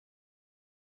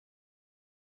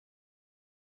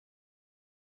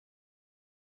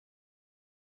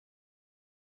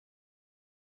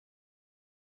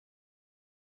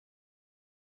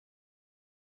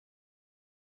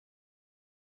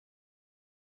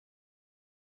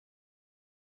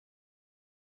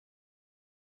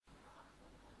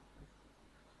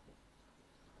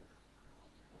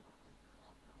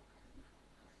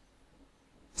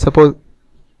suppose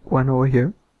one over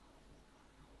here.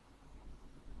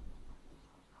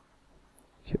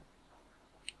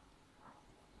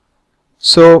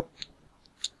 So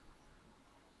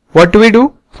what do we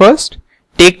do? First,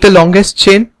 take the longest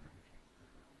chain,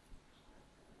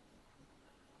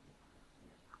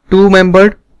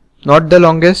 two-membered, not the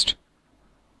longest.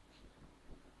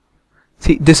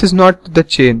 See, this is not the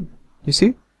chain. You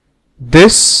see,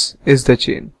 this is the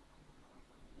chain.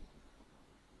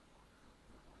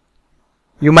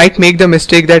 You might make the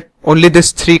mistake that only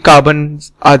these 3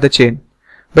 carbons are the chain.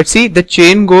 But see, the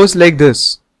chain goes like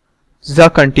this. These are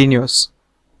continuous.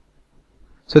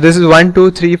 So this is 1,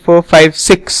 2, 3, 4, 5,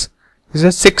 6. This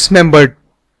is a 6-membered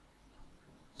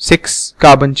 6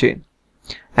 carbon chain.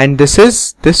 And this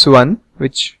is this one,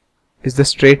 which is the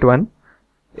straight one,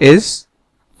 is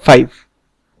 5.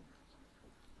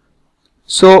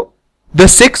 So the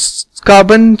 6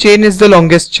 carbon chain is the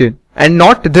longest chain and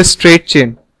not this straight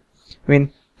chain. I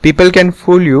mean, people can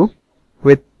fool you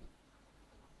with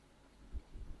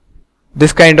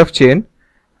this kind of chain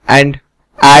and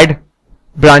add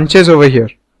branches over here.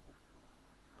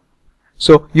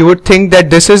 So you would think that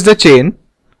this is the chain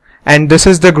and this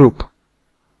is the group,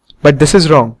 but this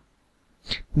is wrong.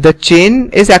 The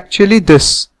chain is actually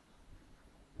this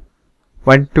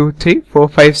 1, 2, 3, 4,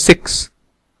 5, 6,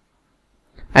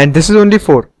 and this is only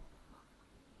 4.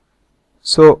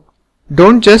 So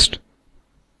don't just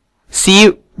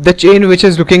see the chain which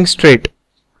is looking straight.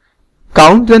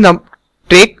 Count the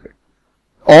take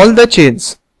all the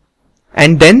chains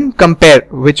and then compare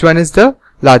which one is the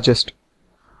largest.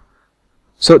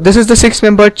 So this is the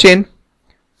 6-membered chain.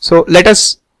 So let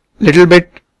us little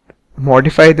bit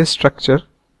modify this structure.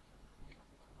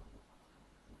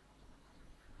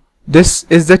 This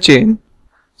is the chain.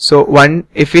 So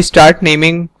if we start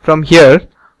naming from here,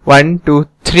 1, 2,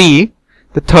 3,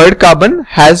 the third carbon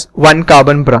has 1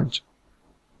 carbon branch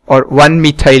or 1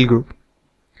 methyl group.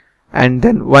 And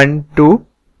then 1, 2,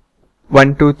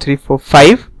 3, 4,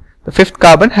 5, the 5th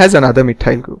carbon has another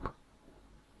methyl group.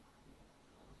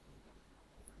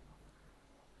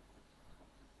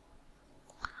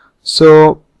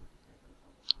 So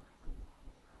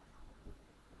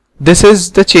this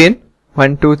is the chain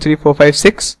 1, 2, 3, 4, 5,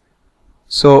 6.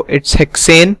 So it's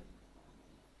hexane.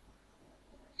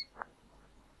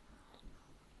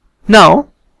 Now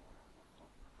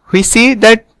we see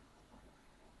that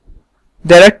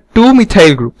there are 2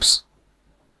 methyl groups.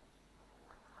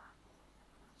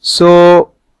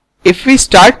 So if we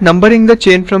start numbering the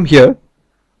chain from here,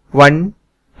 1,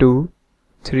 2,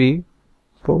 3,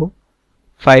 4,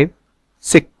 5,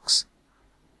 6.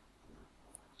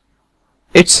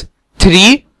 It's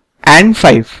 3 and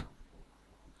 5.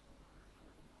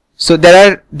 So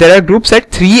there are groups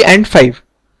at 3 and 5.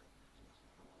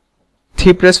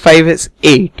 3 plus 5 is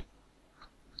 8.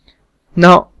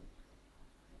 Now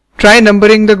try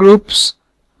numbering the groups,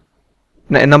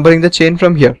 numbering the chain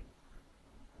from here.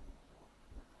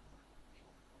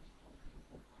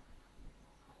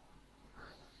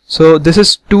 So this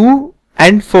is 2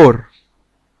 and 4.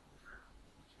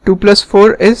 2 plus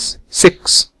 4 is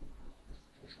 6.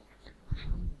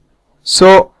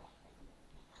 So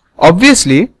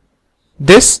obviously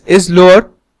this is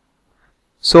lower.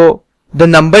 So the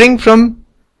numbering from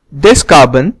this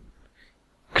carbon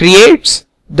creates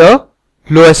the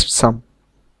lowest sum.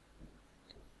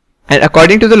 And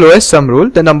according to the lowest sum rule,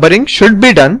 the numbering should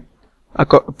be done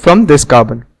from this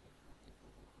carbon.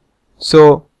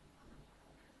 So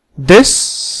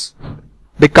this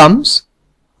becomes,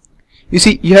 you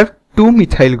see, you have 2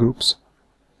 methyl groups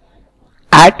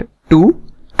at 2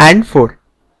 and 4.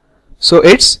 So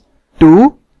it's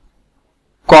 2,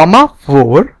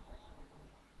 4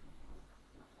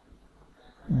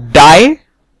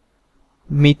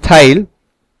 dimethyl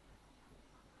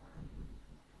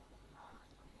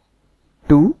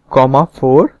 2,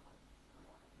 4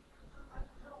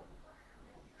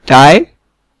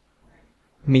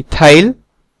 dimethyl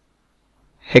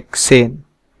hexane.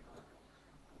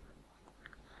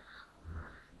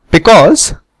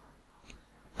 Because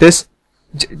this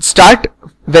start,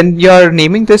 when you are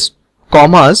naming this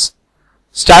commas,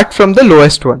 start from the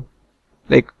lowest one.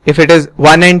 Like if it is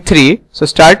 1 and 3, so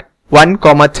start 1,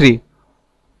 3.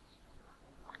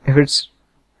 If it's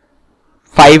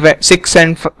 6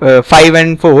 and 5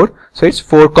 and 4, so it's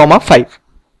 4, 5.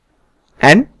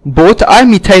 And both are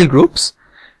methyl groups.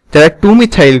 There are 2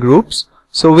 methyl groups,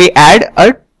 so we add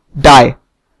a di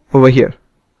over here.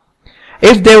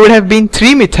 If there would have been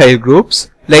 3 methyl groups,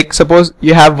 like suppose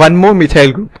you have one more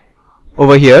methyl group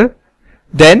over here,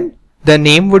 then the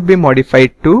name would be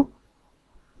modified to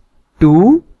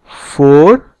 2,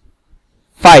 4,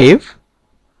 5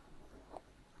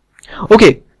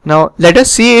 Okay, now let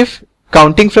us see if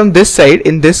counting from this side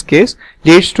in this case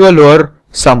leads to a lower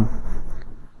sum.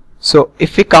 So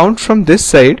if we count from this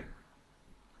side,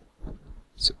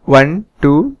 so 1,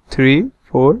 2, 3,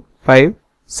 4, 5,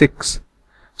 6.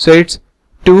 So it's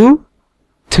 2,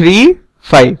 3,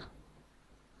 5.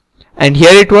 And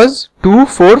here it was 2,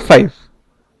 4, 5.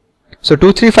 So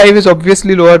 2, 3, 5 is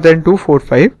obviously lower than 2, 4,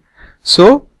 5.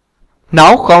 So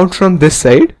now count from this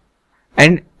side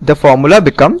and the formula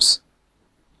becomes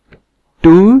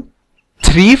 2,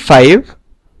 3, 5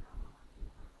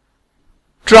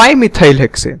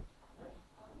 trimethylhexane.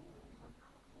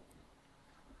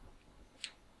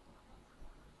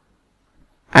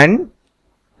 And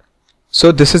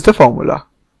so this is the formula.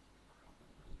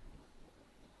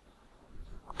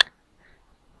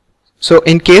 So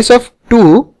in case of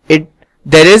 2,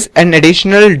 there is an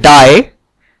additional di,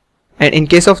 and in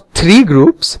case of 3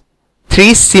 groups,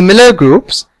 3 similar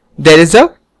groups, there is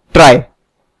a tri.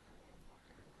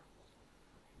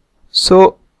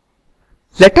 So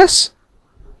let us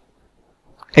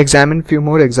examine few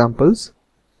more examples.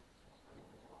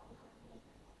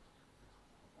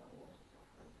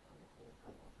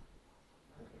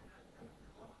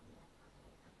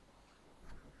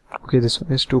 Okay, this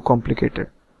one is too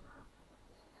complicated.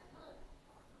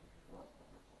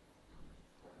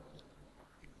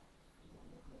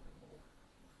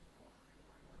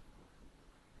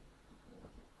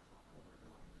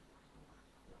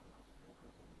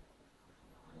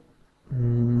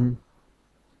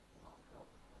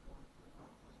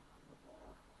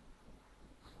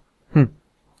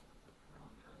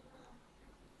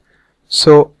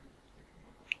 So,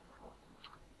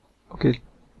 okay,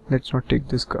 let's not take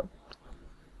this curve.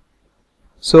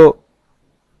 So,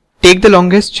 take the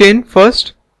longest chain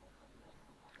first.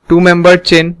 2-membered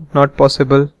chain, not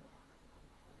possible.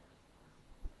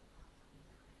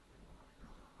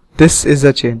 This is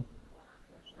a chain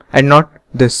and not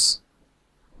this.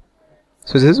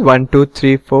 So this is 1, 2,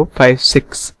 3, 4, 5,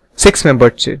 6.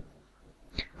 6-membered chain.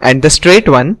 And the straight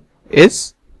one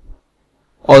is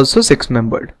also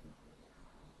 6-membered.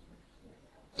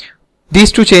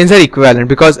 These two chains are equivalent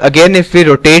because again if we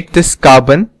rotate this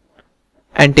carbon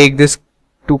and take this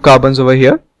 2 carbons over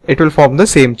here, it will form the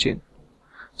same chain.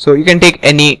 So you can take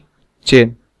any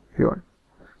chain if you want.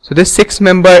 So this 6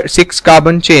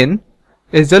 carbon chain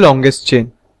is the longest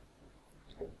chain.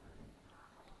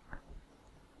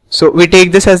 So we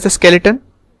take this as the skeleton.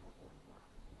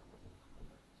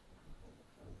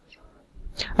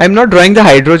 I am not drawing the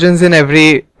hydrogens in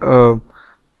every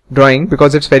drawing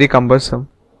because it's very cumbersome.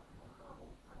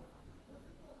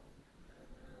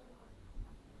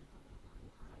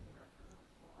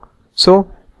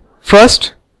 So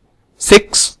first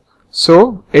 6,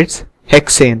 so it's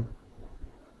hexane.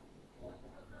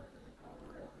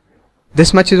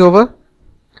 This much is over.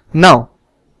 Now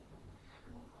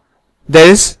there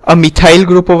is a methyl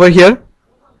group over here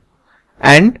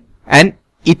and an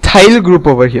ethyl group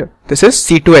over here. This is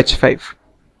C2H5.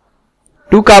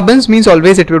 2 carbons means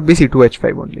always it would be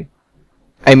C2H5 only.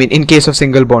 I mean in case of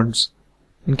single bonds.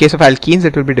 In case of alkenes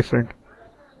it will be different.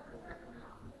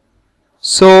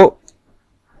 So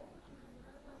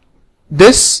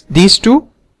these two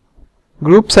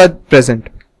groups are present.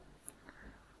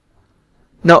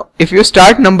 Now if you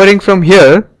start numbering from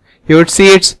here, you would see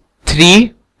it's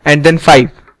 3 and then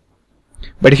 5.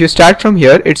 But if you start from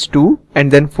here, it's 2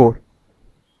 and then 4.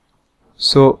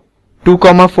 So 2,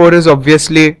 4 is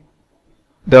obviously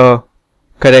the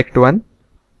correct one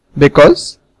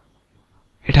because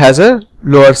it has a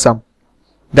lower sum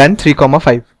than 3,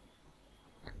 5.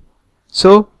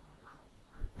 So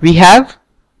we have,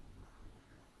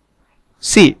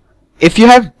 see, if you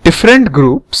have different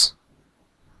groups,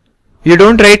 you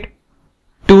don't write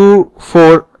 2,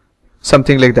 4,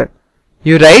 something like that.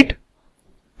 You write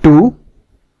 2,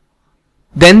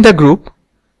 then the group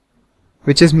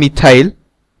which is methyl,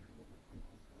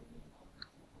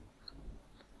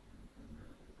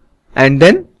 and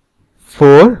then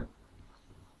 4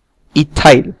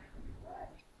 ethyl.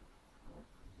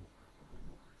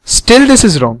 Still this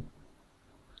is wrong.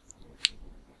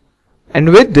 And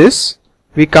with this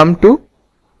we come to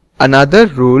another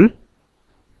rule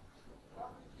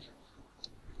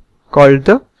called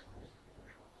the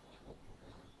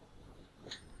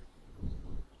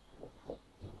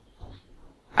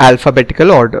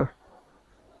alphabetical order.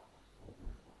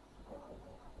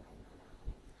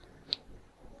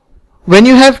 When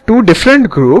you have 2 different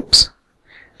groups,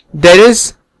 there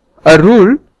is a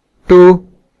rule to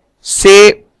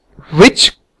say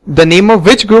the name of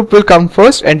which group will come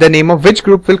first and the name of which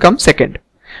group will come second.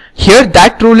 Here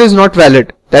that rule is not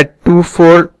valid, that 2,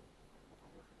 4,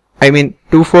 I mean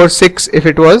 2, 4, 6 if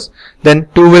it was, then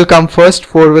 2 will come first,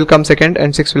 4 will come second,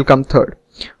 and 6 will come third.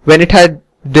 When it had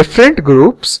different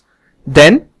groups,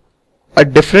 then a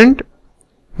different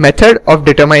method of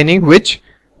determining which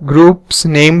group's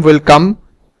name will come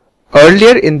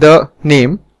earlier in the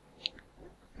name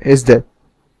is there.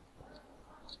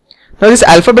 Now this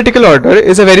alphabetical order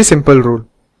is a very simple rule.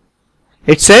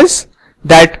 It says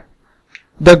that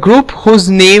the group whose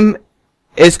name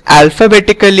is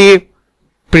alphabetically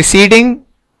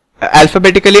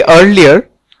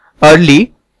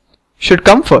early should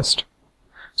come first.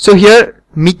 So here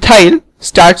methyl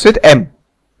starts with M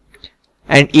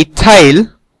and ethyl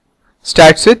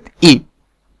starts with E.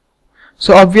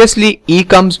 So obviously E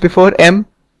comes before M,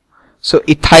 so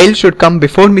ethyl should come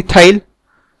before methyl,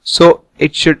 so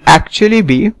it should actually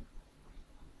be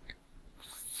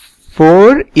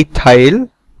 4-ethyl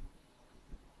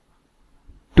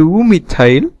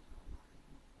 2-methyl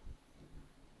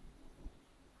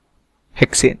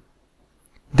hexane.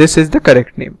 This is the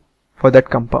correct name for that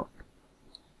compound.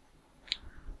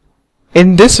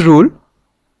 In this rule,